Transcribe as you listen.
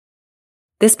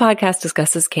This podcast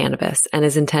discusses cannabis and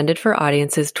is intended for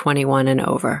audiences 21 and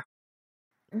over.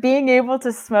 Being able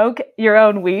to smoke your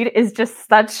own weed is just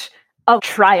such a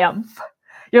triumph.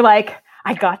 You're like,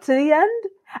 I got to the end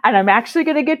and I'm actually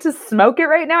going to get to smoke it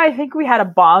right now. I think we had a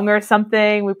bong or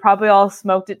something. We probably all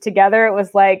smoked it together. It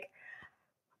was like,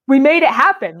 we made it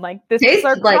happen. Like, this is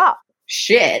our like crop.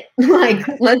 Shit. Like,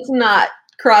 let's not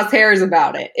cross hairs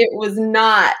about it. It was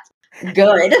not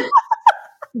good,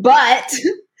 but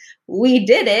we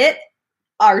did it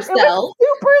ourselves. It was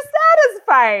super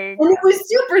satisfying. And it was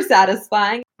super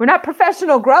satisfying. We're not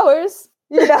professional growers,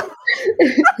 you know?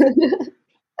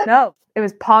 No, it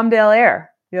was Palmdale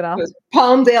air, you know? It was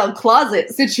Palmdale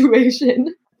closet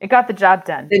situation. It got the job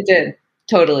done. It did.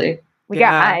 Totally. We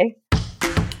got high.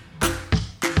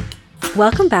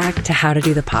 Welcome back to How to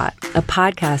Do the Pot, a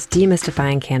podcast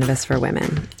demystifying cannabis for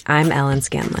women. I'm Ellen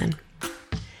Scanlon.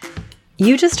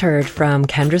 You just heard from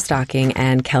Kendra Stocking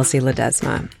and Kelsey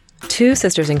Ledesma, two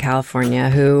sisters in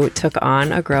California who took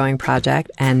on a growing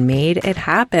project and made it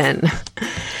happen.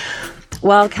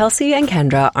 While Kelsey and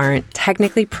Kendra aren't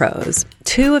technically pros,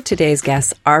 two of today's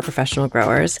guests are professional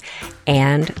growers,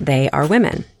 and they are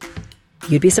women.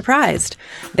 You'd be surprised.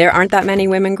 There aren't that many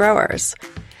women growers.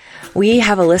 We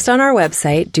have a list on our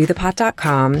website,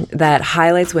 dothepot.com, that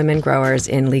highlights women growers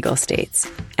in legal states.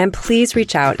 And please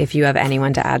reach out if you have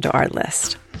anyone to add to our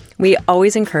list. We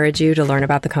always encourage you to learn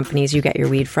about the companies you get your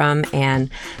weed from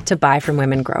and to buy from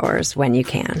women growers when you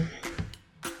can.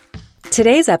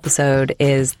 Today's episode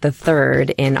is the third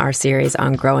in our series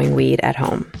on growing weed at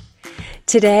home.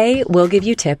 Today, we'll give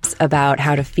you tips about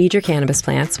how to feed your cannabis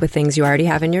plants with things you already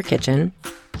have in your kitchen,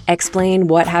 explain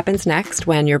what happens next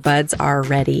when your buds are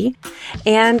ready,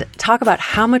 and talk about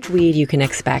how much weed you can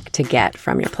expect to get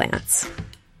from your plants.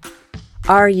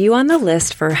 Are you on the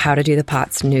list for How to Do the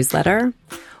Pot's newsletter?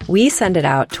 We send it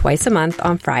out twice a month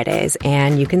on Fridays,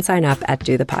 and you can sign up at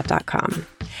dothepot.com.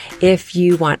 If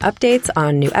you want updates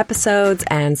on new episodes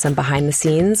and some behind the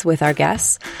scenes with our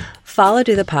guests, follow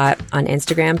Do the Pot on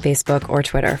Instagram, Facebook, or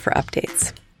Twitter for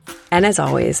updates. And as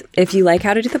always, if you like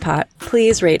How to Do the Pot,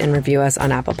 please rate and review us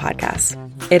on Apple Podcasts.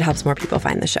 It helps more people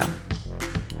find the show.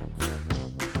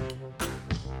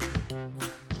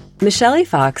 Michelle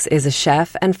Fox is a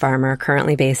chef and farmer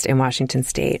currently based in Washington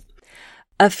State.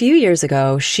 A few years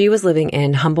ago, she was living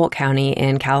in Humboldt County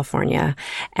in California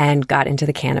and got into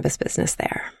the cannabis business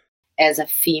there. As a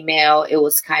female, it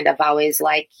was kind of always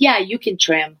like, yeah, you can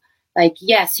trim. Like,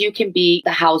 yes, you can be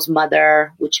the house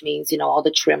mother, which means, all the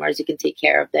trimmers, you can take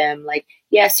care of them. Like,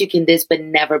 yes, you can this, but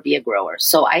never be a grower.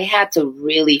 So I had to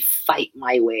really fight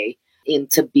my way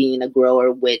into being a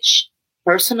grower, which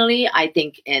personally, I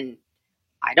think, and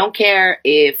I don't care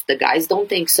if the guys don't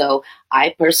think so,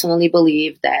 I personally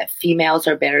believe that females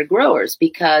are better growers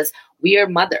because we are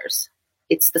mothers.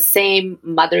 It's the same.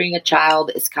 Mothering a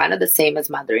child is kind of the same as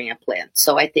mothering a plant.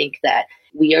 So I think that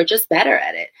we are just better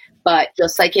at it. But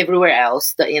just like everywhere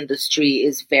else, the industry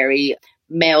is very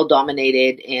male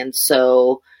dominated. And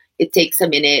so it takes a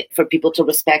minute for people to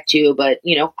respect you. But,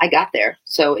 I got there.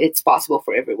 So it's possible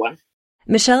for everyone.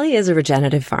 Michelle is a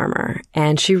regenerative farmer,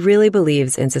 and she really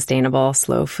believes in sustainable,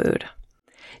 slow food.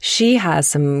 She has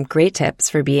some great tips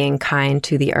for being kind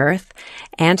to the earth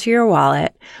and to your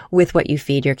wallet with what you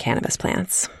feed your cannabis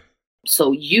plants.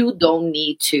 So you don't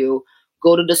need to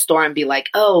go to the store and be like,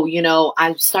 oh,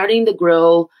 I'm starting to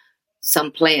grow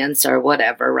some plants or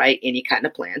whatever, right? Any kind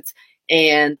of plants.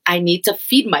 And I need to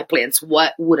feed my plants.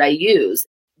 What would I use?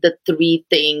 The three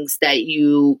things that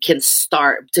you can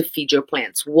start to feed your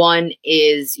plants. One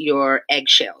is your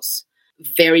eggshells.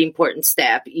 Very important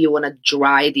step. You want to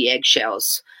dry the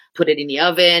eggshells. Put it in the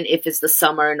oven. If it's the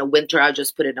summer and the winter, I'll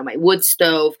just put it on my wood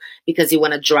stove because you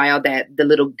want to dry out the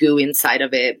little goo inside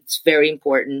of it. It's very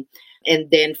important.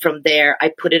 And then from there, I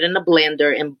put it in a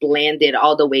blender and blend it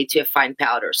all the way to a fine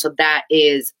powder. So that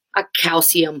is a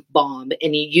calcium bomb.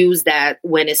 And you use that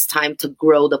when it's time to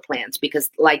grow the plants because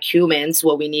like humans,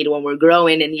 what we need when we're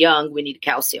growing and young, we need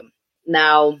calcium.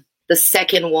 Now, the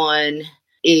second one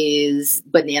is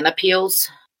banana peels.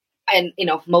 And,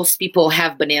 most people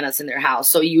have bananas in their house.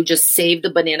 So you just save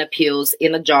the banana peels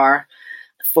in a jar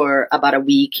for about a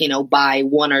week, buy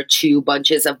one or two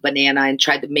bunches of banana and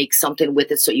try to make something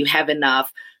with it so you have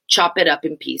enough. Chop it up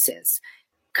in pieces.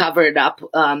 Cover it up,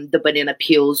 the banana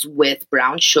peels with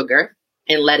brown sugar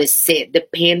and let it sit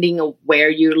depending on where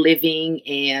you're living.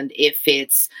 And if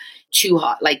it's too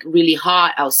hot, like really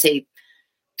hot, I'll say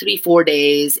 3-4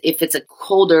 days. If it's a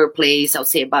colder place, I'll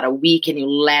say about a week and you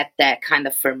let that kind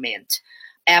of ferment.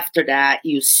 After that,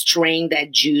 you strain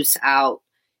that juice out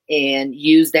and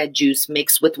use that juice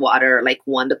mixed with water, like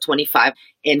 1 to 25,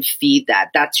 and feed that.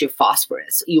 That's your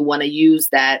phosphorus. You want to use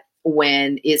that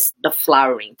when it's the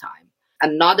flowering time.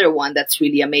 Another one that's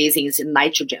really amazing is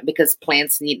nitrogen, because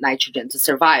plants need nitrogen to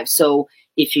survive. So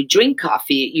if you drink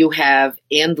coffee, you have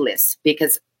endless,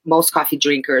 because most coffee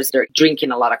drinkers, they're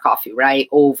drinking a lot of coffee, right?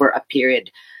 Over a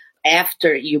period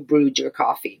after you brewed your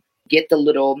coffee. Get the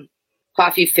little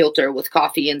coffee filter with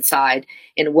coffee inside.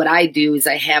 And what I do is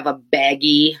I have a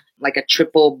baggie, like a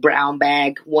triple brown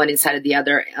bag, one inside of the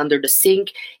other under the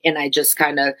sink. And I just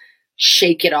kind of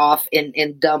shake it off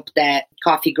and dump that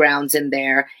coffee grounds in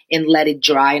there and let it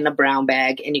dry in a brown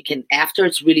bag. And you can, after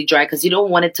it's really dry, because you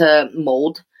don't want it to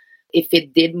mold. If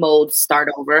it did mold, start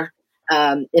over.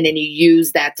 And then you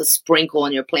use that to sprinkle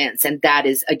on your plants. And that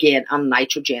is, again, a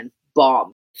nitrogen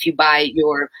bomb. If you buy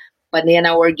your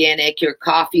banana organic, your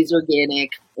coffee is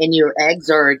organic, and your eggs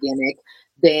are organic,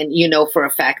 then you know for a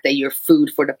fact that your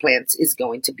food for the plants is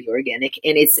going to be organic.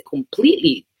 And it's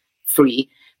completely free,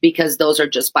 because those are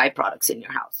just byproducts in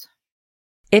your house.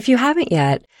 If you haven't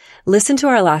yet, listen to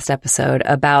our last episode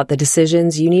about the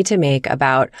decisions you need to make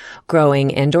about growing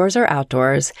indoors or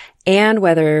outdoors, and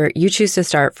whether you choose to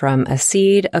start from a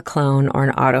seed, a clone, or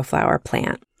an autoflower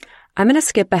plant. I'm going to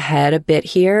skip ahead a bit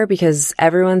here because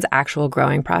everyone's actual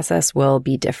growing process will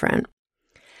be different.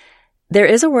 There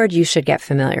is a word you should get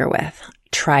familiar with: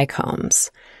 trichomes.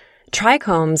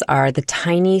 Trichomes are the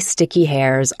tiny sticky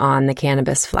hairs on the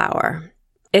cannabis flower.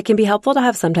 It can be helpful to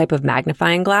have some type of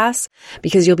magnifying glass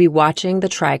because you'll be watching the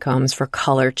trichomes for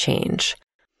color change.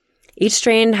 Each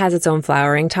strain has its own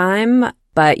flowering time,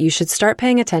 but you should start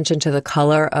paying attention to the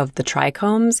color of the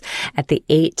trichomes at the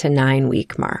 8 to 9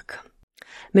 week mark.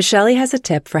 Michelle has a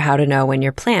tip for how to know when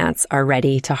your plants are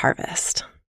ready to harvest.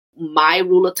 My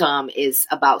rule of thumb is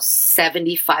about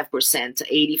 75% to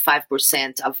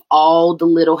 85% of all the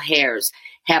little hairs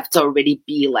have to already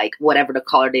be like whatever the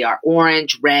color they are,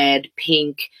 orange, red,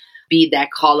 pink, be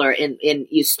that color. And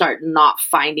you start not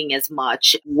finding as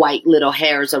much white little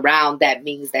hairs around. That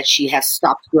means that she has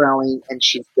stopped growing and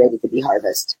she's ready to be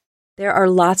harvested. There are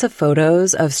lots of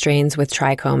photos of strains with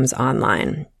trichomes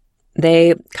online.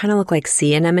 They kind of look like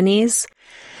sea anemones.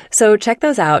 So check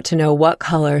those out to know what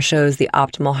color shows the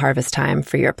optimal harvest time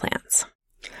for your plants.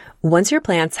 Once your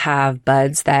plants have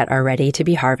buds that are ready to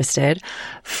be harvested,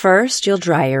 first you'll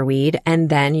dry your weed and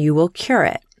then you will cure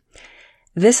it.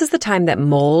 This is the time that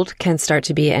mold can start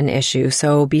to be an issue,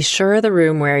 so be sure the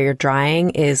room where you're drying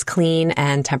is clean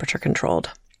and temperature controlled.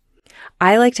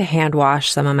 I like to hand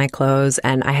wash some of my clothes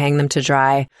and I hang them to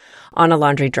dry on a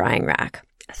laundry drying rack.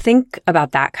 Think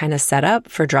about that kind of setup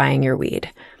for drying your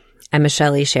weed. And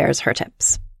Michelle shares her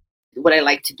tips. What I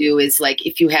like to do is, like,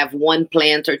 if you have one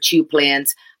plant or two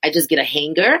plants, I just get a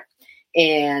hanger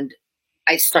and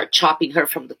I start chopping her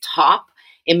from the top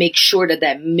and make sure that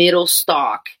that middle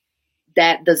stalk,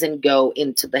 that doesn't go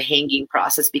into the hanging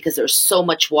process because there's so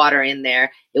much water in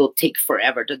there. It will take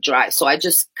forever to dry. So I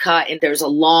just cut, and there's a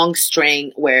long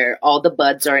string where all the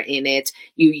buds are in it.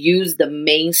 You use the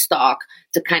main stalk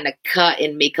to kind of cut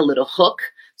and make a little hook.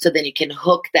 So then you can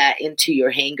hook that into your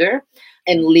hanger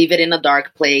and leave it in a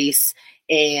dark place.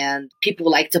 And people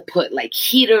like to put like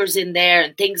heaters in there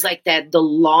and things like that. The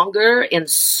longer and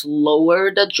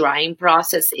slower the drying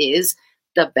process is,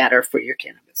 the better for your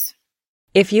cannabis.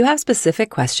 If you have specific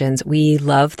questions, we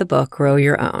love the book Grow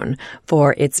Your Own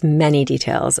for its many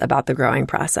details about the growing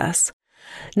process.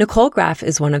 Nicole Graff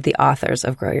is one of the authors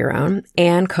of Grow Your Own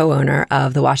and co-owner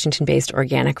of the Washington-based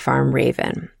organic farm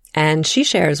Raven. And she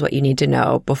shares what you need to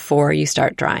know before you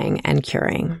start drying and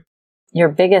curing. Your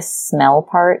biggest smell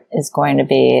part is going to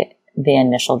be the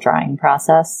initial drying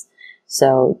process.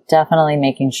 So definitely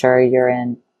making sure you're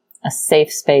in a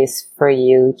safe space for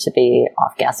you to be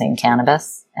off-gassing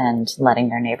cannabis and letting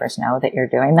your neighbors know that you're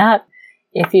doing that.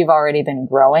 If you've already been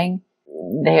growing,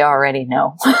 they already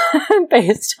know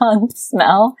based on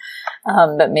smell.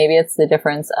 But maybe it's the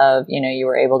difference of, you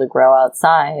were able to grow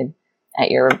outside at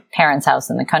your parents' house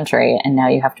in the country, and now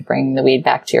you have to bring the weed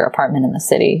back to your apartment in the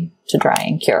city to dry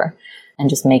and cure, and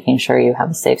just making sure you have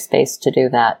a safe space to do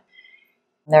that.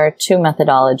 There are two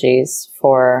methodologies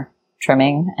for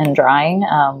trimming and drying.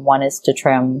 One is to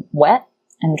trim wet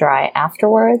and dry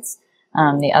afterwards.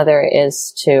 The other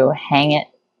is to hang it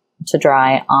to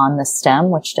dry on the stem,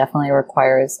 which definitely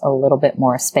requires a little bit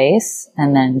more space,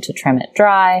 and then to trim it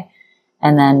dry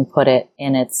and then put it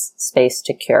in its space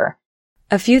to cure.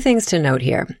 A few things to note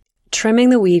here. Trimming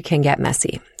the weed can get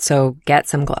messy, so get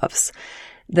some gloves.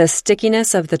 The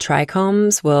stickiness of the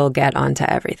trichomes will get onto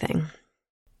everything.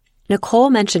 Nicole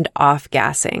mentioned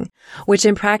off-gassing, which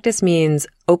in practice means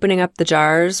opening up the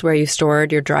jars where you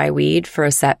stored your dry weed for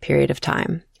a set period of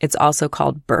time. It's also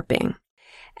called burping.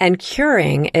 And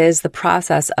curing is the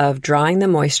process of drawing the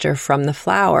moisture from the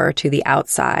flower to the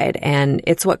outside, and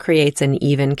it's what creates an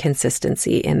even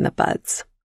consistency in the buds.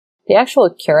 The actual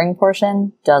curing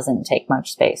portion doesn't take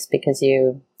much space because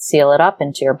you seal it up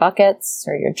into your buckets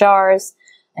or your jars,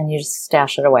 and you just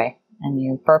stash it away. And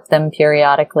you burp them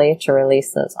periodically to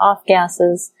release those off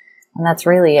gases, and that's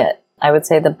really it. I would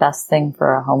say the best thing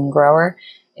for a home grower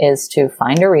is to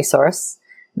find a resource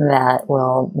that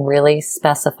will really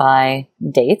specify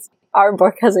dates. Our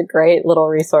book has a great little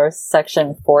resource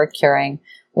section for curing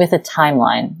with a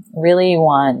timeline. Really, you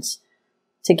want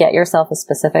to get yourself a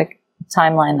specific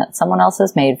timeline that someone else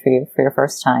has made for you for your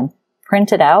first time.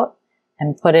 Print it out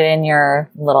and put it in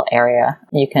your little area.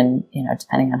 You can,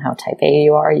 depending on how type A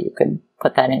you are, you could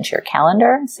put that into your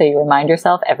calendar. So you remind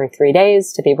yourself every 3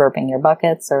 days to be burping your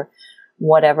buckets or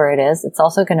whatever it is. It's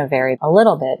also going to vary a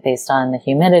little bit based on the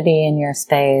humidity in your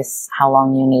space, how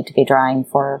long you need to be drying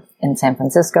for in San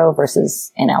Francisco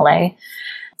versus in LA.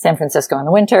 San Francisco in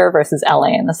the winter versus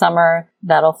LA in the summer.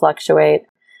 That'll fluctuate.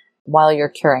 While you're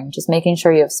curing, just making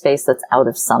sure you have space that's out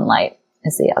of sunlight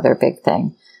is the other big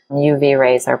thing. UV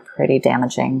rays are pretty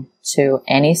damaging to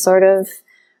any sort of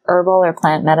herbal or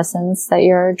plant medicines that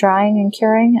you're drying and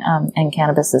curing, and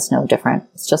cannabis is no different.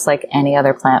 It's just like any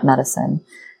other plant medicine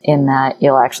in that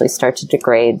you'll actually start to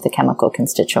degrade the chemical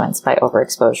constituents by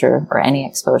overexposure or any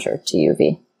exposure to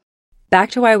UV.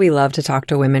 Back to why we love to talk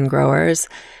to women growers,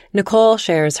 Nicole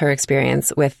shares her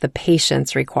experience with the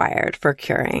patience required for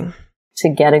curing. To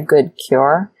get a good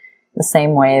cure, the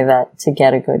same way that to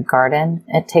get a good garden,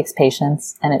 it takes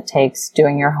patience and it takes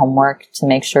doing your homework to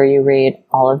make sure you read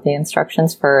all of the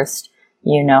instructions first.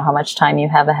 You know how much time you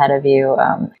have ahead of you.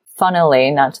 Funnily,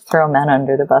 not to throw men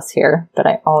under the bus here, but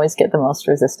I always get the most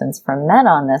resistance from men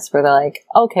on this where they're like,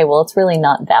 okay, well, it's really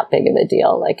not that big of a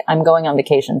deal. Like, I'm going on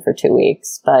vacation for 2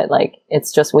 weeks, but like,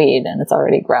 it's just weed and it's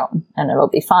already grown and it'll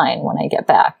be fine when I get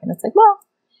back. And it's like, well,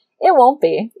 it won't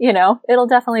be, it'll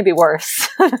definitely be worse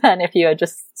than if you had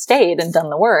just stayed and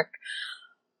done the work.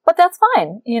 But that's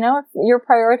fine. If you're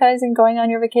prioritizing going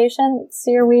on your vacation, so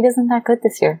your weed isn't that good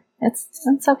this year.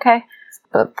 It's okay.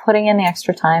 But putting in the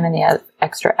extra time and the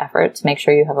extra effort to make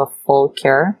sure you have a full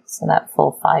cure, so that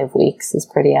full 5 weeks is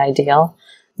pretty ideal.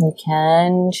 You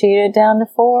can cheat it down to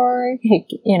 4.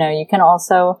 You can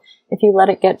also, if you let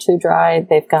it get too dry,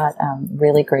 they've got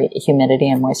really great humidity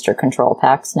and moisture control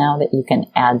packs now that you can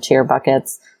add to your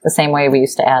buckets. The same way we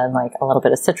used to add like a little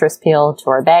bit of citrus peel to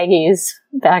our baggies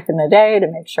back in the day to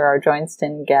make sure our joints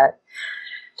didn't get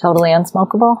totally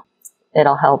unsmokable.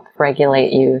 It'll help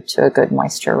regulate you to a good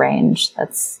moisture range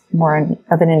that's more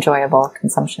of an enjoyable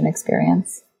consumption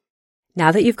experience.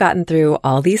 Now that you've gotten through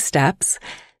all these steps,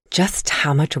 just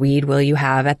how much weed will you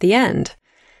have at the end?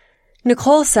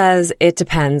 Nicole says it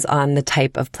depends on the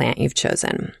type of plant you've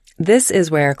chosen. This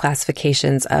is where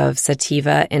classifications of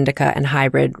sativa, indica, and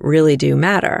hybrid really do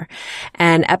matter.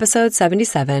 And episode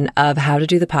 77 of How to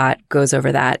Do the Pot goes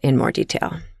over that in more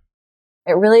detail.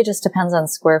 It really just depends on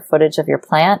square footage of your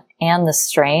plant and the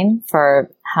strain for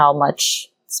how much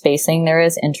spacing there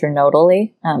is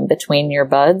internodally between your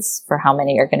buds for how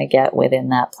many you're going to get within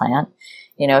that plant.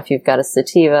 If you've got a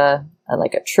sativa,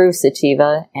 like a true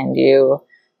sativa, and you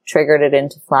triggered it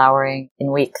into flowering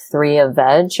in week 3 of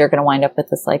veg, you're going to wind up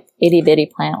with this like itty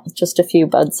bitty plant with just a few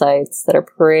bud sites that are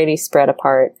pretty spread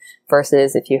apart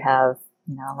versus if you have,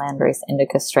 a landrace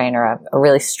indica strain or a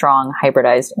really strong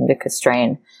hybridized indica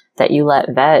strain that you let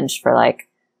veg for like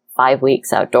 5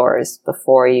 weeks outdoors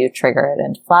before you trigger it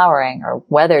into flowering, or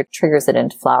weather triggers it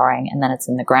into flowering and then it's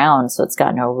in the ground. So it's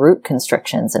got no root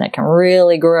constrictions and it can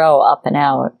really grow up and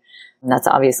out. And that's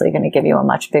obviously going to give you a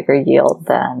much bigger yield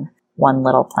than one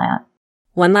little plant.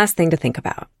 One last thing to think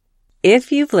about.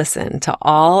 If you've listened to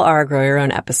all our Grow Your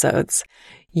Own episodes,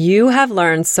 you have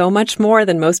learned so much more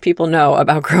than most people know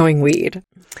about growing weed.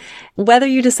 Whether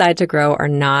you decide to grow or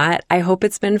not, I hope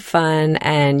it's been fun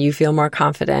and you feel more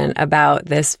confident about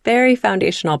this very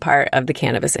foundational part of the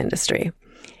cannabis industry.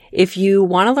 If you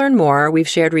want to learn more, we've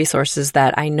shared resources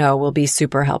that I know will be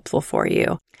super helpful for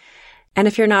you. And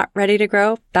if you're not ready to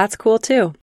grow, that's cool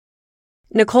too.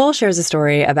 Nicole shares a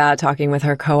story about talking with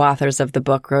her co-authors of the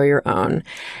book Grow Your Own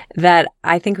that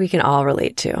I think we can all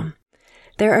relate to.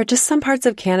 There are just some parts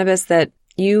of cannabis that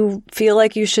you feel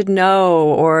like you should know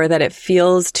or that it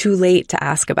feels too late to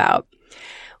ask about.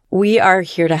 We are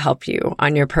here to help you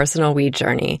on your personal weed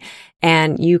journey,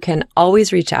 and you can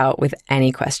always reach out with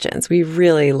any questions. We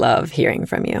really love hearing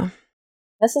from you.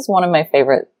 This is one of my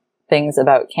favorite things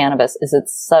about cannabis is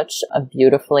it's such a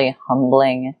beautifully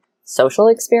humbling social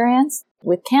experience.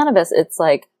 With cannabis, it's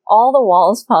like all the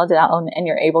walls fall down and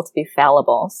you're able to be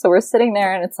fallible. So we're sitting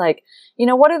there and it's like, you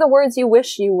know, what are the words you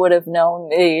wish you would have known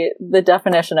the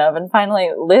definition of? And finally,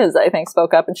 Liz, I think,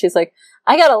 spoke up and she's like,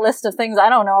 I got a list of things I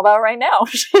don't know about right now.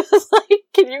 She was like,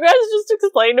 can you guys just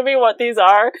explain to me what these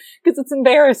are? Because it's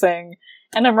embarrassing.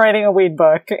 And I'm writing a weed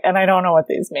book and I don't know what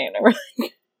these mean. And we're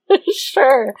like,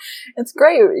 sure. It's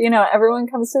great. You know, everyone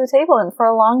comes to the table. And for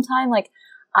a long time, like,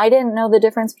 I didn't know the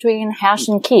difference between hash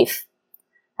and keef.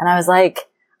 And I was like,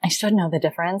 I should know the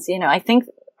difference. You know, I think,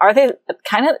 are they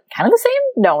kind of the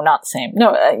same? No, not the same.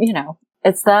 No, you know,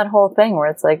 it's that whole thing where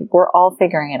it's like, we're all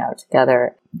figuring it out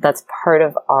together. That's part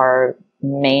of our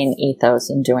main ethos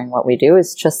in doing what we do,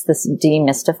 is just this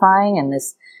demystifying and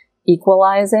this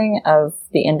equalizing of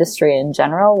the industry in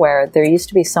general, where there used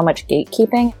to be so much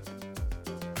gatekeeping.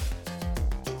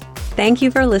 Thank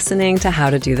you for listening to How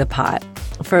to Do the Pot.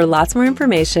 For lots more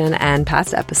information and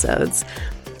past episodes,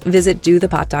 visit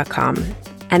dothepot.com.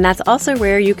 And that's also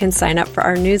where you can sign up for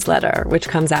our newsletter, which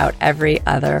comes out every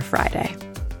other Friday.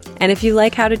 And if you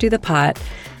like How to Do the Pot,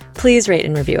 please rate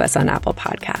and review us on Apple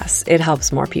Podcasts. It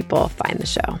helps more people find the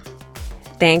show.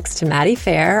 Thanks to Maddie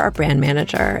Fair, our brand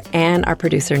manager, and our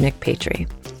producer, Nick Patry.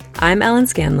 I'm Ellen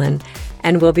Scanlon,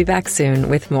 and we'll be back soon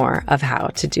with more of How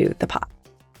to Do the Pot.